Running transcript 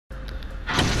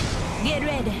Get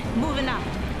ready. Moving out.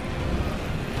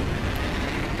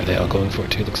 Are they all going for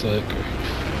it too, looks like? Or...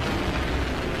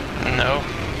 No.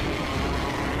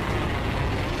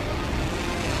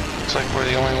 Looks like we're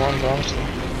the only ones, honestly.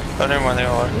 Oh, never mind, they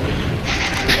all are.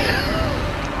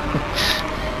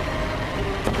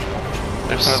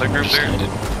 There's another group there.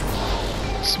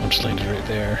 Someone just landed right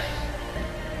there.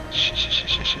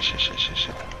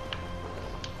 Shit.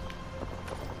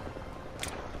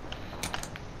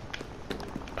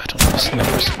 I don't know,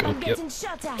 sniper scope, yep.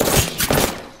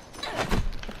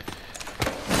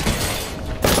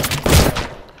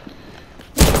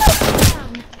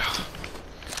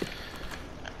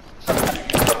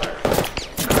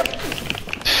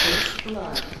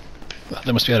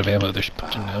 They must be out of ammo, they're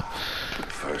punching now.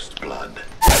 First blood.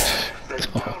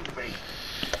 Oh.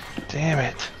 Damn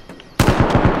it.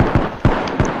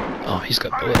 Oh, he's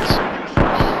got bullets.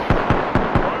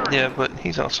 Yeah, but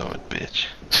he's also a bitch.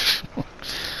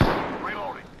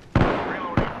 Reloading.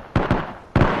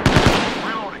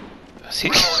 Is he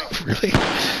really?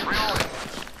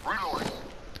 Reloading.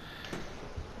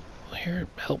 Well, here,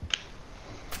 help.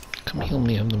 Come heal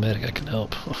me, I'm the medic, I can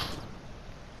help.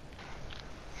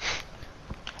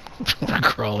 We're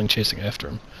crawling, chasing after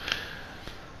him.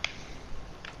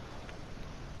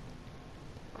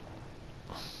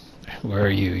 Where are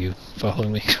you? You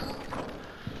following me?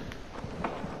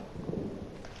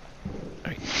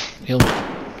 Alright, heal me.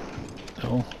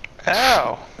 No.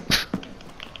 Ow!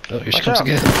 Oh, here she Watch comes out.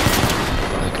 again.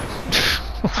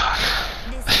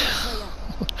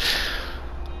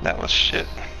 That was shit.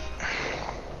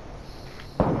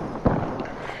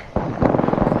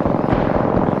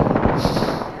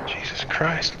 Jesus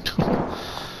Christ. Oh,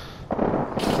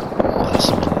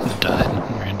 someone died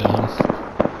and ran down.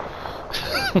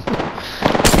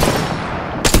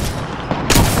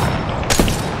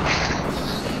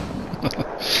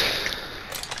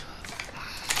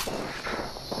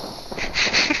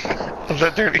 Was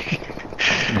that dirty?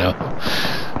 No.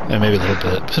 Yeah, maybe a little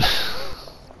bit, but...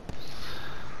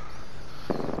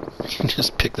 You can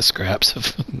just pick the scraps of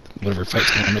whatever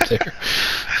fight's going on up there.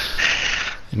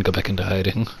 And go back into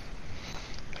hiding.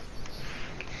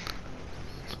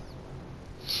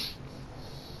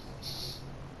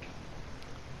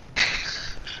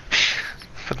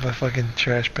 Put my fucking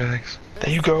trash bags. There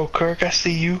you go, Kirk, I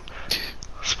see you.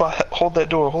 Spot, hold that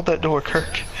door,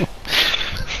 Kirk.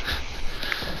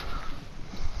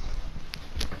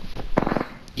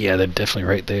 Yeah, they're definitely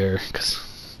right there,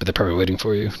 but they're probably waiting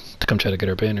for you to come try to get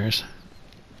our banners.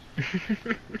 Oh,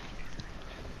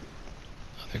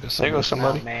 there goes somebody.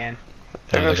 somebody. Oh, man.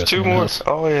 There Oh, goes two more. else.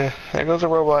 Oh yeah, there goes a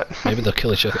robot. Maybe they'll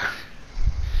kill each other.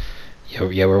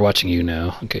 Yeah, we're watching you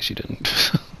now, in case you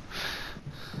didn't.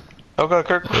 Oh god,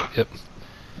 Kirk. Yep.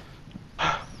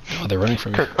 Oh, they're running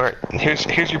from you. Kirk, alright,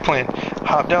 here's your plan.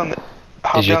 Hop down,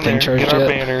 Is your down thing there, charged get our yet?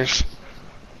 banners.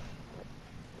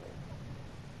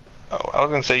 Oh, I was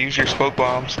gonna say use your smoke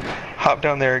bombs. Hop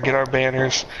down there, get our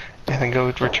banners, and then go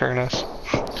return us.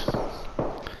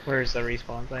 Where's the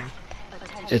respawn thing?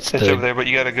 It's It's over the there, but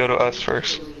you gotta go to us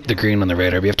first. green on the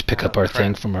radar. We have to pick up our crap.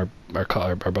 thing from our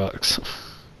box.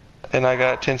 And I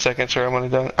got 10 seconds, or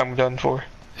I'm done for.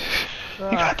 You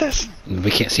got this.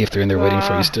 We can't see if they're in there waiting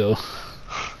for you still.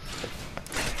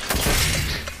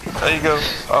 There you go.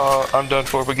 I'm done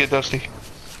for, but get Dusty.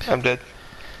 I'm dead.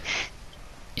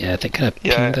 Yeah, I think kind of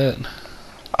Yeah. pinged that.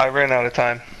 I ran out of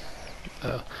time.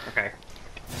 Oh. Okay.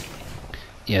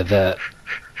 Yeah, that.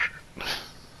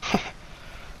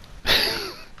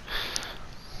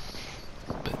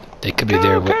 But they could be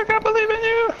there. Kirk, I believe in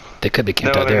you. They could be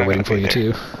camped No, out they're there not waiting gonna for be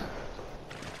you there. too.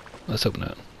 Let's hope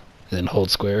not. And then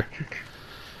hold square.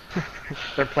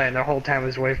 Their plan the whole time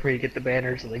was wait for me to get the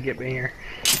banners and they get me here.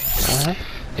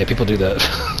 Yeah, people do that.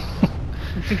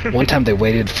 One time they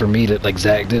waited for me to, like,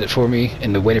 Zach did it for me,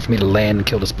 and they waited for me to land and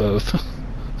killed us both.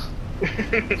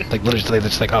 Like, literally, they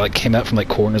just, like, all, like, came out from, like,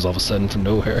 corners all of a sudden from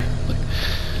nowhere. Like,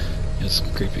 it's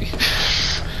creepy.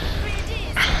 So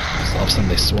all of a sudden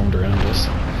they swarmed around us.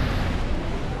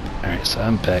 Alright, so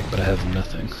I'm back, but I have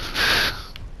nothing.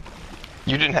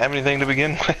 You didn't have anything to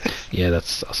begin with. Yeah,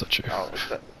 that's also true. Oh,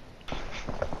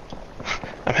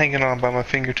 I'm hanging on by my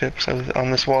fingertips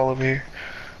on this wall over here.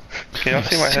 Can y'all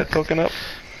see my head poking up?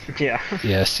 yeah.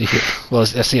 Yeah, I see. Well, I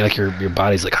see like your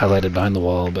body's like highlighted behind the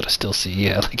wall, but I still see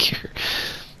like your.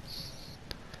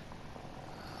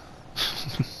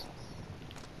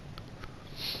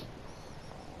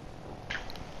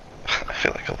 I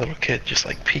feel like a little kid just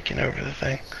like peeking over the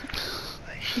thing.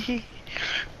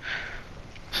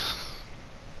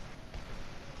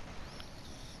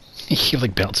 You're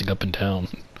like bouncing up and down.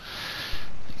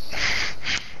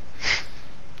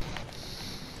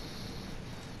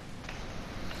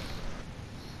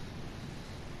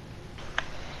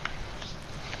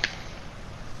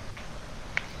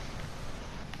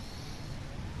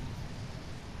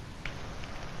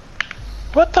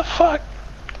 What the fuck?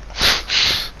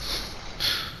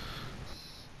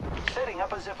 Setting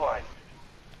up a zipline.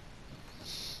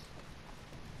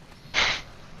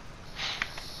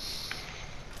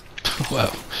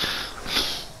 Wow.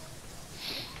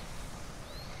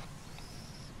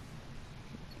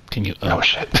 Can you? Oh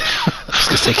shit. I was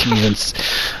gonna say, can you even? Does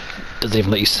it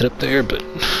even let you sit up there? But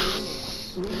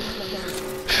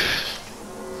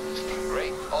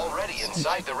Great. Already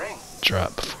inside the ring.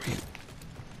 drop before you.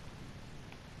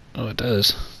 Oh, it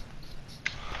does.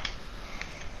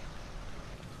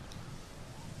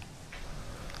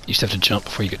 You just have to jump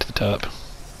before you get to the top.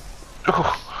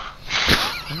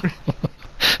 Ooh.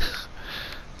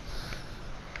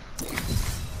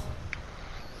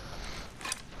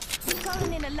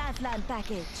 Calling in a lifeline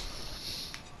package.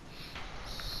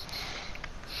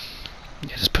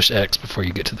 Yeah, just push X before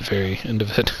you get to the very end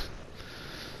of it.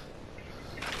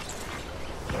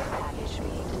 Package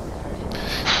being delivered.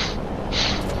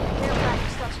 Care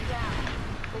package touching down.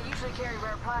 They usually carry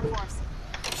rare platforms.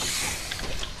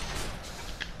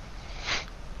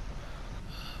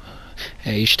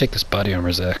 Hey, you should take this body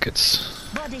armor, Zach. It's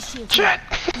Body shield. Shit!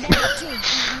 Level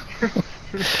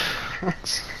 2.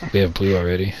 we have blue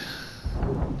already.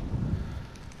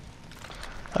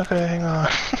 Okay, hang on.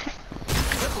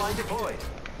 Zipline deployed.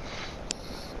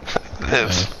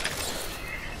 This.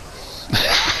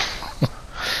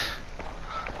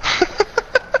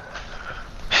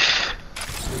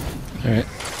 All right.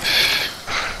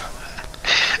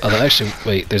 Although actually,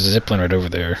 wait, there's a zipline right over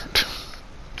there.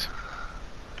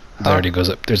 There already goes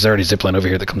up. There's already a zipline over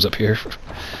here that comes up here.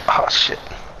 Oh shit.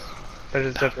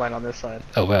 There's a zip line on this side.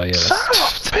 Oh wow, yeah. Son of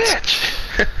a bitch!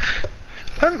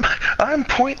 I'm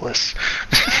pointless.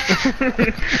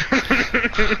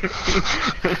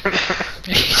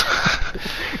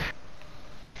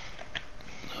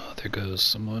 Oh, there goes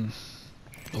someone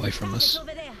away from us,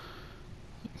 Over there.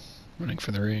 running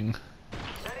for the ring.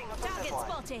 Setting up a Target zipline.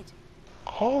 spotted.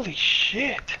 Holy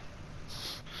shit.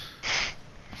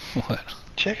 What?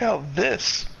 Check out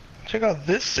this. Check out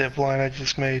this zip line I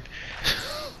just made.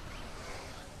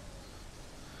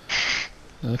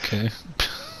 Okay.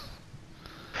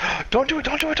 Don't do it,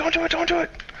 don't do it, don't do it, don't do it!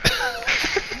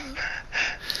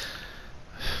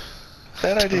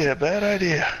 Bad idea, bad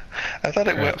idea. I thought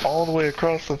it went Crap. all the way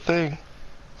across the thing.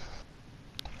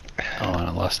 Oh, and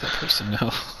I lost that person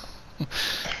now.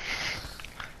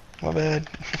 My bad.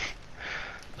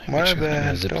 Make My sure that bad.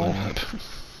 my zipline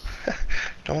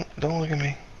up. Don't look at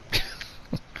me.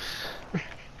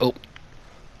 Oh.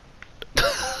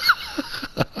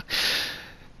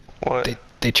 What?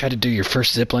 They tried to do your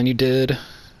first zipline you did,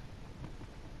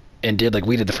 and did like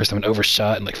we did the first time, and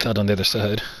overshot and like fell down the other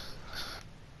side.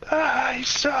 Ah, you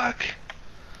suck.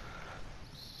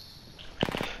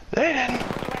 They didn't.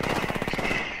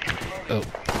 Oh.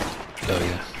 Oh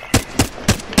yeah.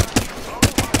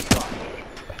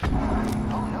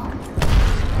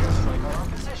 Striker on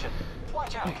position.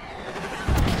 Watch out.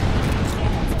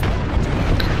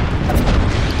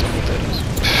 Don't know what that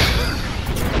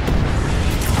is.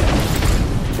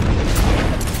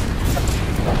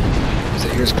 Is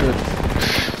that yours, Kurt?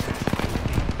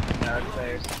 No, it's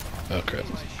theirs. Oh crap.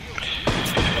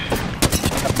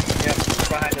 Yep,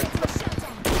 behind us.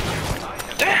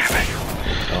 Damn it!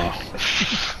 Oh,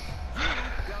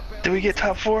 Did we get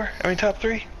top 4? I mean top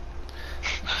 3?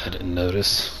 I didn't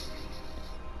notice.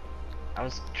 I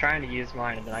was trying to use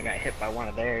mine and then I got hit by one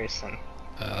of theirs and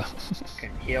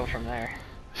couldn't heal from there.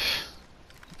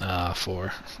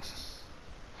 4.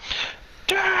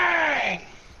 Dang!